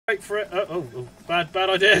Wait for it. Bad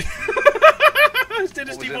idea. It's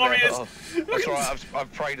Dynasty Warriors. Oh, that's all right.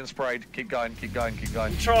 I've prayed and sprayed. Keep going. Keep going. Keep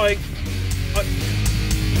going. I'm trying.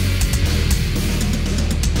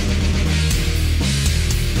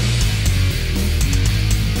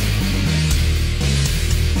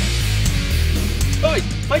 Right,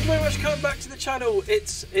 thank you very much for coming back to the channel.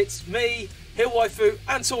 It's me, HealWaifu,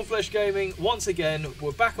 and TornFleshGaming. Once again,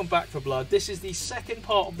 we're back on Back 4 Blood. This is the second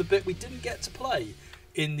part of the bit we didn't get to play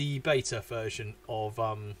in the beta version of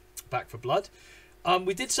Back 4 Blood.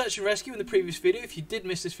 We did search and rescue in the previous video. If you did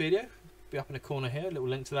miss this video, be up in the corner here, a little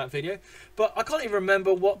link to that video. But I can't even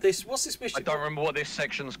remember what's this mission. I don't remember what this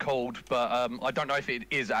section's called, but I don't know if it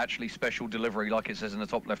is actually special delivery like it says in the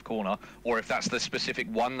top left corner, or if that's the specific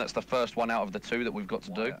one. That's the first one out of the two that we've got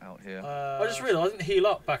to do out here. I just realised I didn't heal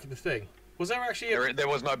up back in the thing. Was there actually there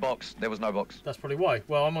was no box. There was no box. That's probably why.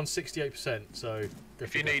 Well, I'm on 68%, so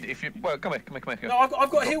well, come here. No, I've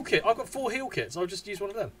got a heal kit. I've got 4 heal kits. I'll just use one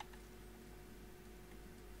of them.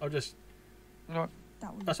 No.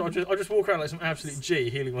 That's what I just walk around like some absolute G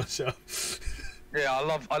healing myself. Yeah,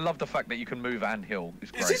 I love the fact that you can move and heal. It's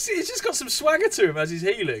great. He's just got some swagger to him as he's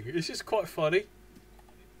healing. It's just quite funny.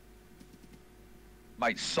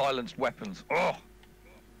 Mate, silenced weapons. Oh.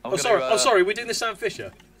 I'm sorry. We're doing the Sam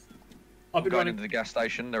Fisher. I'm going into the gas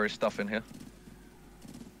station. There is stuff in here.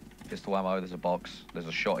 Pistol ammo. There's a box. There's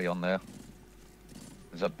a shotty on there.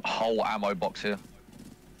 There's a whole ammo box here.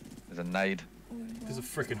 There's a nade. There's a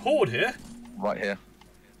freaking horde here. Right here.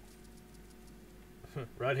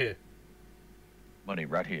 Right here. Money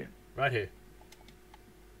right here. Right here.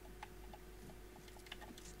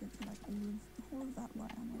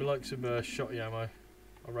 We like some shotty ammo.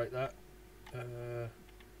 I'll rate that.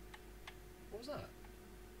 What was that?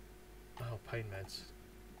 Oh, pain meds.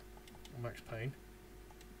 Max pain.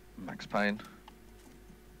 Max pain.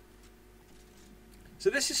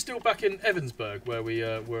 So this is still back in Evansburgh where we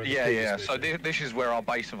were. Yeah. So this is where our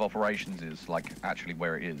base of operations is, like actually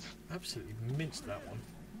where it is. Absolutely minced that one.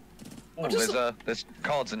 Oh, there's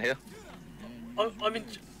cards in here.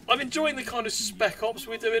 I'm enjoying the kind of spec ops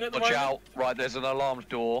we're doing at the moment. Watch out! Right, there's an alarmed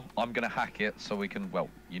door. I'm gonna hack it so we can. Well,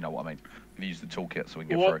 you know what I mean. I'm gonna use the toolkit so we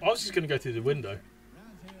can get through. I was just gonna go through the window.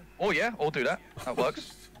 Oh yeah, I'll do that. That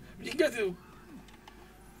works. You can go through.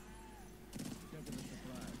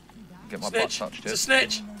 Get my butt touched here. It's a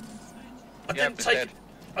snitch! I didn't take it.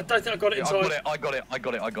 I don't think I got it inside. I got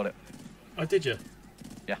it. Oh, did you?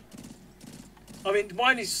 Yeah. I mean,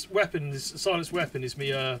 mine's weapon, this silenced weapon, is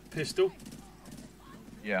my pistol.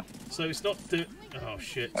 Yeah. So it's not the. Oh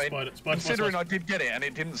shit! Spider. Considering I did get it and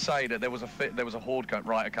it didn't say that there was a horde going.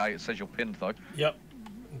 Right. Okay. It says you're pinned though. Yep.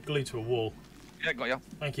 I'm glued to a wall. Yeah, got you.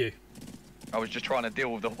 Thank you. I was just trying to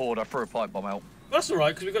deal with the horde. I threw a pipe bomb out. That's all right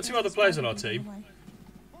because we've got 2 other players on our team.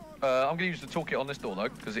 I'm going to use the toolkit on this door, though,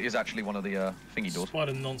 because it is actually one of the thingy doors.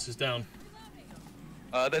 Spider nonce is down.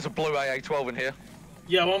 There's a blue AA-12 in here.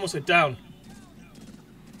 Yeah, I'm almost down.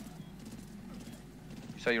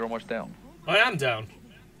 You say you're almost down? I am down.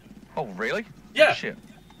 Oh, really? Yeah. Oh, shit.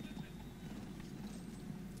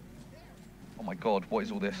 Oh, my God. What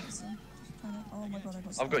is all this? Oh, my God,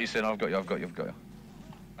 I've got you, Sin. I've got you.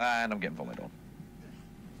 And I'm getting vomited on.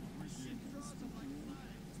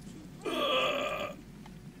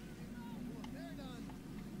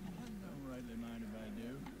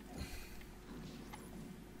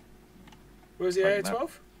 Where's the AA-12?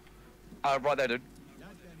 Right there, dude.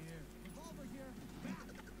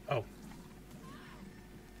 Oh.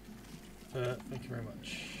 Thank you very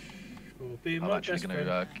much for being I'm my actually best going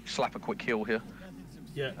to slap a quick heal here.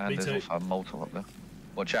 Yeah, and me there's too. also a Molotov up there.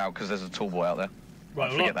 Watch out, because there's a tall boy out there.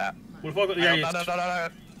 Right, forget that. What if I got the AA?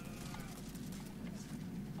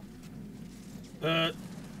 No.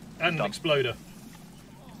 And an exploder.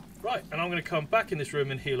 Right, and I'm going to come back in this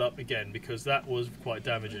room and heal up again because that was quite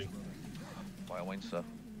damaging. By all means, sir.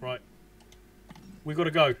 Right. We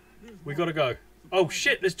gotta go. Oh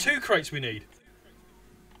shit, there's 2 crates we need.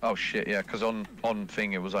 Oh shit, yeah, because on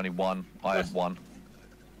thing it was only 1. I had 1.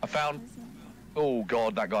 I found... Oh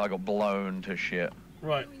god, that guy got blown to shit.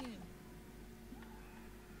 Right.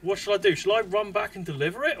 What shall I do? Shall I run back and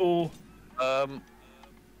deliver it, or...?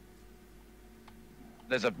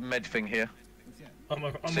 There's a med thing here. I'm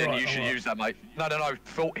Sin, right, you should use that, mate. No,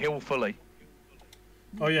 heal fully.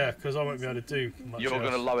 Oh yeah, because I won't be able to do much You're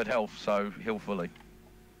going to lowered health, so heal fully.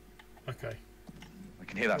 Okay. I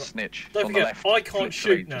can hear that snitch. Don't on forget, the left. I can't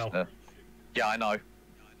shoot now. Yeah, I know.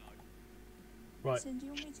 Right. So do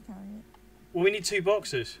you want me to carry it? Well, we need 2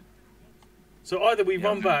 boxes. So either we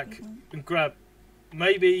run back and grab...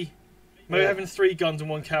 Maybe having 3 guns and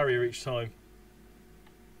 1 carrier each time.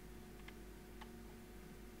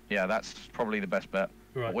 Yeah, that's probably the best bet.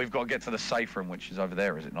 Right. But we've got to get to the safe room, which is over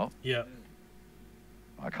there, is it not? Yeah.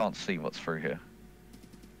 I can't see what's through here.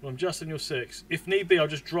 Well, I'm just in your 6. If need be, I'll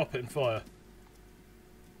just drop it and fire.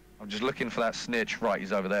 I'm just looking for that snitch. Right,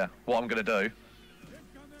 he's over there. What I'm going to do...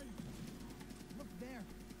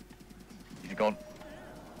 He's gone.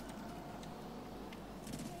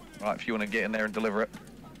 Right, if you want to get in there and deliver it.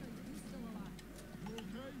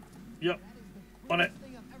 Yep. On it.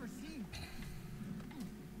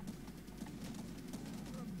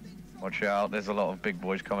 Watch out, there's a lot of big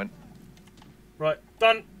boys coming. Right,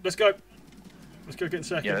 done. Let's go. Let's go get the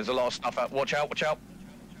second. Yeah, there's a lot of stuff out. Watch out, watch out.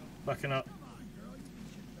 Backing up.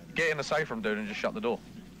 Get in the safe room, dude, and just shut the door.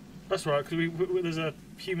 That's right, because there's a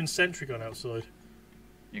human sentry gun outside.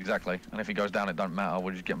 Exactly. And if he goes down, it don't matter.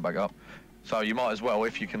 We'll just get him back up. So you might as well,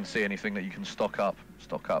 if you can see anything that you can stock up,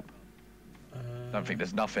 stock up. Don't think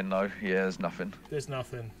there's nothing, though. Yeah, there's nothing. There's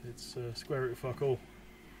nothing. It's square root fuck all.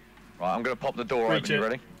 Right, I'm going to pop the door Breach open. it. You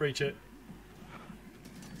ready? Breach it.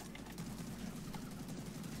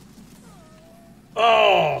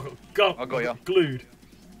 Oh, God. I got ya. Glued.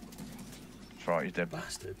 That's right, he's dead.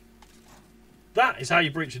 Bastard. That is how you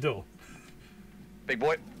breach a door. Big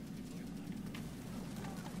boy.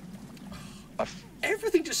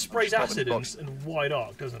 Everything just sprays just acid popping in wide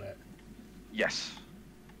arc, doesn't it? Yes.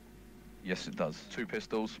 Yes, it does. 2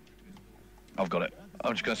 pistols. I've got it.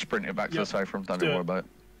 I'm just going to sprint it back to the safe room. Don't even worry about it.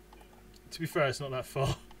 To be fair, it's not that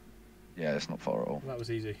far. Yeah, it's not far at all. That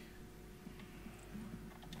was easy.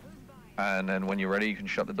 And then when you're ready, you can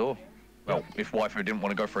shut the door. Well, if waifu didn't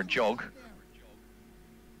want to go for a jog.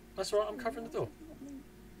 That's all right, I'm covering the door.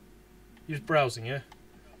 You're just browsing, yeah?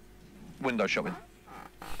 Window shopping.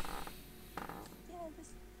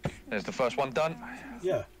 There's the first one done.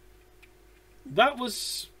 Yeah. That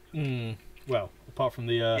was... well, apart from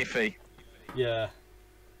the... Iffy. Yeah.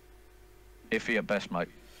 Iffy at best, mate.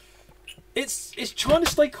 It's trying to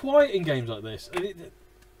stay quiet in games like this.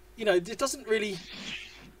 You know, it doesn't really...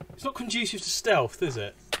 It's not conducive to stealth, is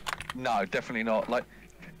it? No, definitely not. Like,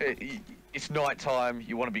 it's night time.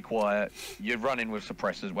 You want to be quiet. You're running with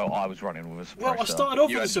suppressors. Well, I was running with a suppressor. Well, I started off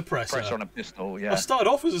with a suppressor. Suppressor on a pistol. Yeah. I started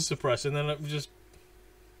off as a suppressor, and then it was just...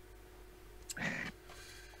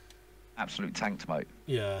 Absolute tanked, mate.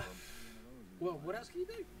 Yeah. Well, what else can you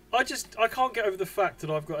do? I can't get over the fact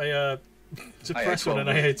that I've got a suppressor on an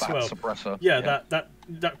AA-12. Suppressor. Yeah,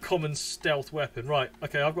 that common stealth weapon. Right.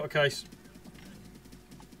 Okay, I've got a case.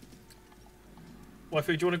 Waifu,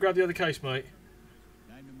 do you want to grab the other case, mate?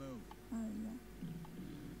 Oh, yeah.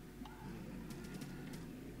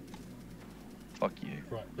 Fuck you.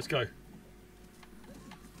 Right, let's go.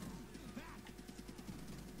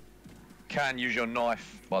 Can use your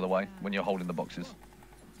knife, by the way, when you're holding the boxes.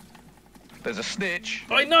 There's a snitch.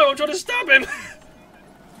 I know, I'm trying to stab him!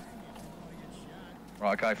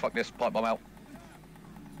 Right, okay, fuck this. Pipe bomb out.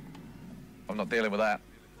 I'm not dealing with that.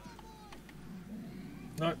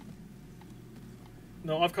 No.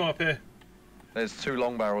 No, I've come up here. There's 2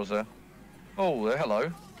 long barrels there. Oh, hello.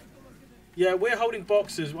 Yeah, we're holding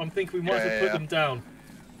boxes. I'm thinking we might as well put them down.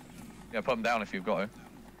 Yeah, put them down if you've got to.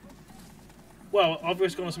 Well, I've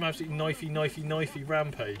just gone on some absolute knifey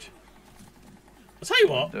rampage. I'll tell you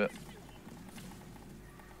what. Do it.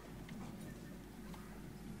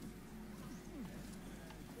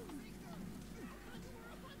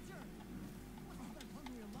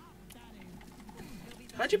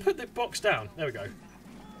 How'd you put the box down? There we go.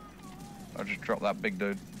 I just dropped that big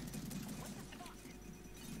dude.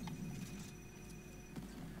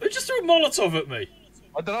 Who just threw a Molotov at me?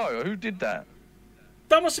 I don't know. Who did that?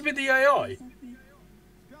 That must have been the AI.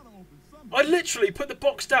 I literally put the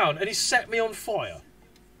box down and he set me on fire.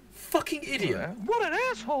 Fucking idiot. Yeah. What an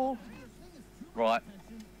asshole. Right.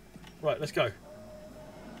 Right, let's go.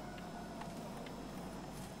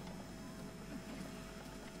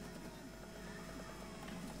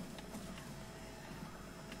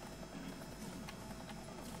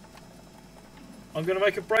 I'm going to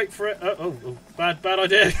make a break for it. Oh, bad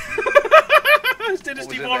idea. It's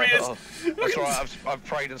Dynasty Warriors. Oh, that's right, I've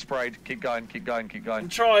prayed and sprayed. Keep going, keep going, keep going. I'm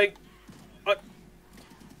trying.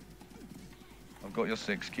 I've got your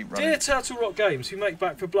 6, keep running. Dear Turtle Rock Games, who make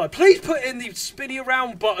Back for Blood, please put in the spinny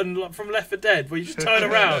around button from Left 4 Dead, where you just turn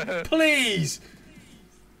around. Please!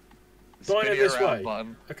 Dino this way.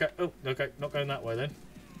 Button. Okay, oh, okay, not going that way then.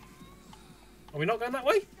 Are we not going that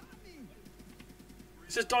way? It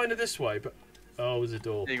says Dino this way, but... Oh, there's a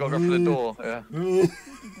door. You gotta go for the door, yeah.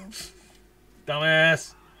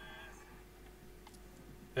 Dumbass!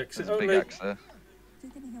 Exit There's a big only. axe there.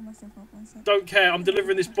 Just gonna heal myself up 1 sec. Don't care, I'm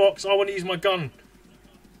delivering this box. I want to use my gun.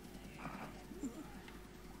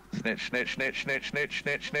 Snitch, snitch, snitch, snitch, snitch,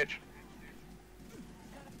 snitch, snitch.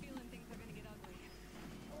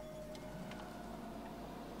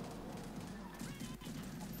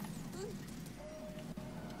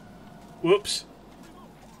 Whoops.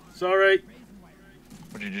 Sorry.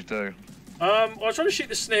 What did you just do? I was trying to shoot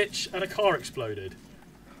the snitch and a car exploded.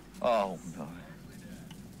 Oh no.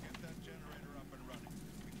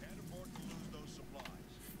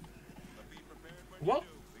 What?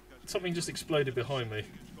 Something just exploded behind me.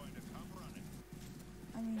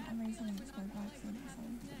 I mean, I'm raising an explode by accident, so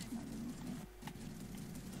not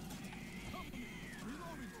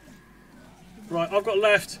really. Right, I've got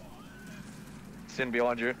left. It's in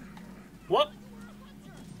behind you. What?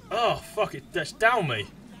 Oh, fuck it. That's down me.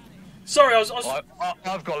 Sorry, I was...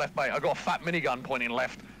 I've got left, mate. I've got a fat minigun pointing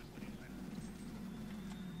left.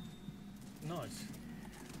 Nice.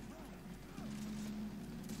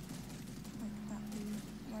 Like that blue,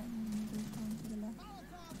 right in the middle, going to the left.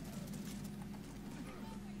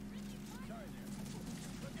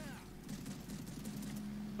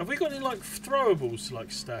 Have we got any, like, throwables,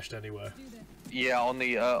 like, stashed anywhere? Yeah, on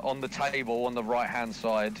the table on the right-hand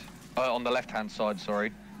side, on the left-hand side,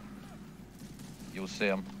 sorry. You'll see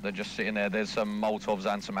them. They're just sitting there. There's some Molotovs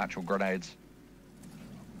and some actual grenades.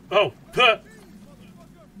 Oh! I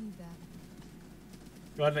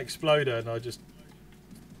had an exploder and I just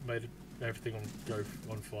made everything go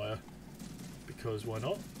on fire. Because why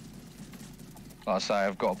not? Like I say,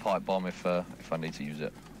 I've got a pipe bomb if I need to use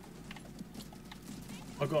it.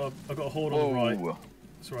 I got a horde on the right.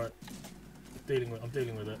 That's right. I'm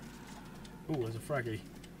dealing with it. Oh, there's a fraggy.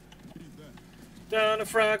 Down a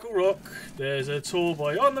Fraggle Rock, there's a tall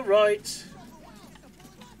boy on the right.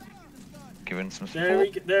 Giving some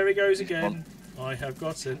support. There he goes again. I have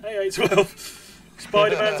got an AA-12.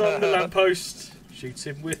 Spider-Man's on the lamppost. Shoots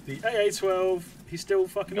him with the AA-12. He's still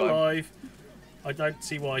fucking alive. I don't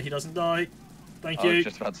see why he doesn't die. Thank you. I was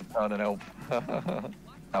just about to turn and help.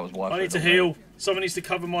 That was why. I need to heal. Someone needs to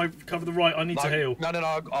cover the right. I need to heal. No,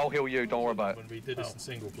 I'll heal you. Don't worry about it. When we did this in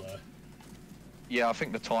single player. Yeah, I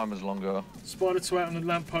think the time was longer. Spider twat on the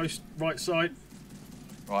lamppost, right side.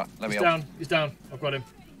 Right, let me help. help. He's down. I've got him.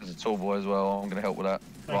 There's a tall boy as well. I'm going to help with that.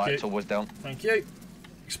 Thank you. Tall boy's down. Thank you.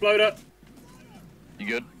 Exploder. You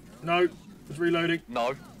good? No. Was reloading.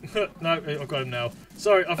 No. No, I've got him now.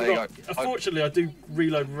 Sorry, I forgot. Unfortunately, I do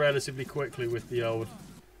reload relatively quickly with the old...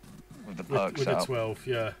 With the perks with the 12,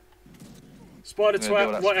 yeah. Spider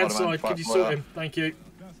twat, right hand side. Could you sort him? Thank you.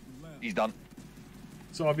 He's done.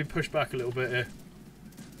 So I've been pushed back a little bit here.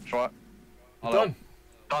 That's right. Done.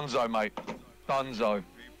 Dunzo, mate. Dunzo.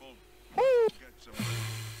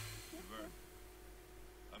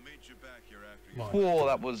 Whoa,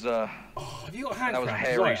 that was have you got hand that was a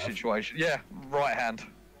hairy situation. Yeah, right hand.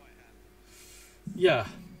 Yeah.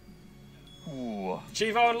 Ooh.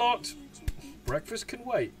 Chivo unlocked. Breakfast can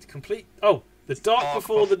wait. Complete. Oh, the dark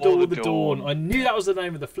before the dawn. I knew that was the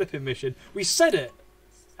name of the flipping mission. We said it,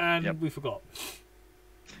 and we forgot.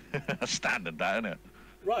 Standard, that, isn't it?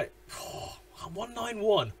 Right.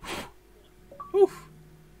 191. Whew.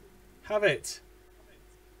 Have it.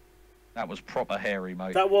 That was proper hairy,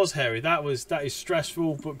 mate. That was hairy. That is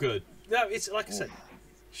stressful, but good. It's like I said,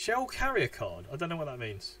 shell carrier card. I don't know what that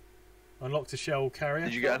means. Unlocked a shell carrier.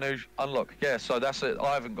 Did you get a new unlock? Yeah, so that's it.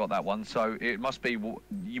 I haven't got that one, so it must be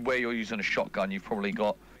where you're using a shotgun. You've probably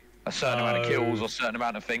got a certain amount of kills or a certain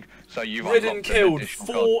amount of thing. So you've ridden killed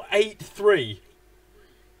 483.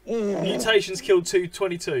 Mutations killed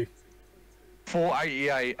 222.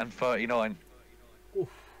 488 and 39. Oof.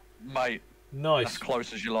 Mate. Nice. As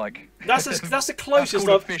close as you like. That's the closest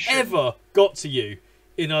I've ever got to you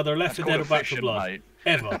in either Left 4 Dead or Back 4 Blood. Mate.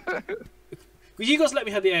 Ever. You guys let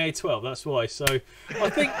me have the AA-12, that's why. So I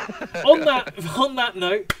think on that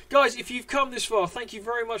note, guys, if you've come this far, thank you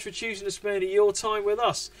very much for choosing to spend your time with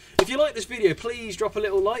us. If you like this video, please drop a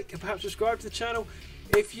little like and perhaps subscribe to the channel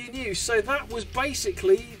if you're new. So that was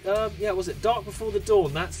basically, was it Dark Before the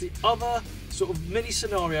Dawn? That's the other sort of mini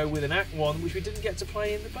scenario with an Act 1, which we didn't get to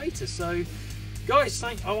play in the beta. So, guys,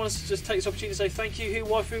 I want to just take this opportunity to say thank you,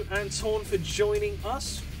 HealWaifu and Torn, for joining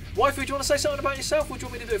us. Waifu, do you want to say something about yourself, or do you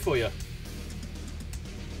want me to do it for you?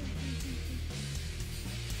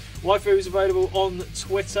 Waifu is available on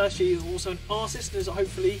Twitter. She is also an artist and is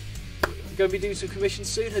hopefully going to be doing some commissions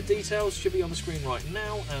soon. Her details should be on the screen right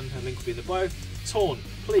now, and her link will be in the bio. Torn,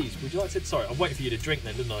 please, would you like to... Sorry, I'm waiting for you to drink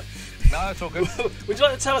then, didn't I? No, it's all good. Would you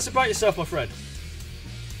like to tell us about yourself, my friend?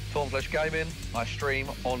 TornFleshGaming. I stream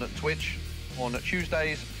on Twitch on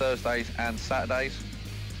Tuesdays, Thursdays and Saturdays.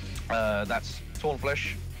 That's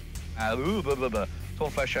TornFlesh.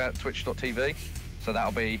 TornFlesh at twitch.tv. So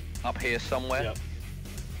that'll be up here somewhere. Yep.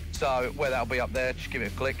 So where that'll be up there, just give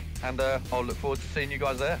it a click, and I'll look forward to seeing you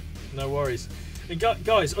guys there. No worries. And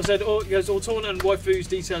guys, I said all Torn and Waifu's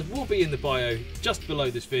details will be in the bio just below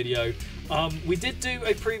this video. We did do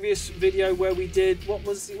a previous video where we did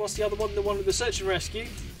what's the other one? The one with the search and rescue.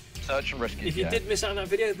 Search and rescue. If you did miss out on that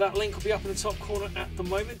video, that link will be up in the top corner at the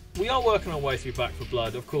moment. We are working our way through Back for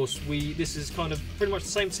Blood. Of course, this is kind of pretty much the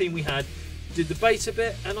same team we had. Did the beta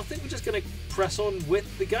bit, and I think we're just going to press on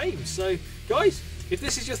with the game. So, guys, if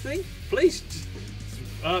this is your thing, please,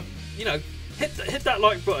 you know, hit that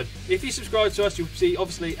like button. If you subscribe to us, you'll see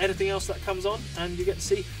obviously anything else that comes on, and you get to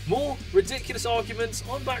see more ridiculous arguments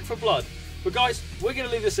on Back for Blood. But guys, we're going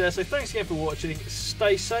to leave this there. So thanks again for watching.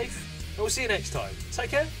 Stay safe, and we'll see you next time. Take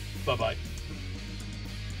care. Bye bye.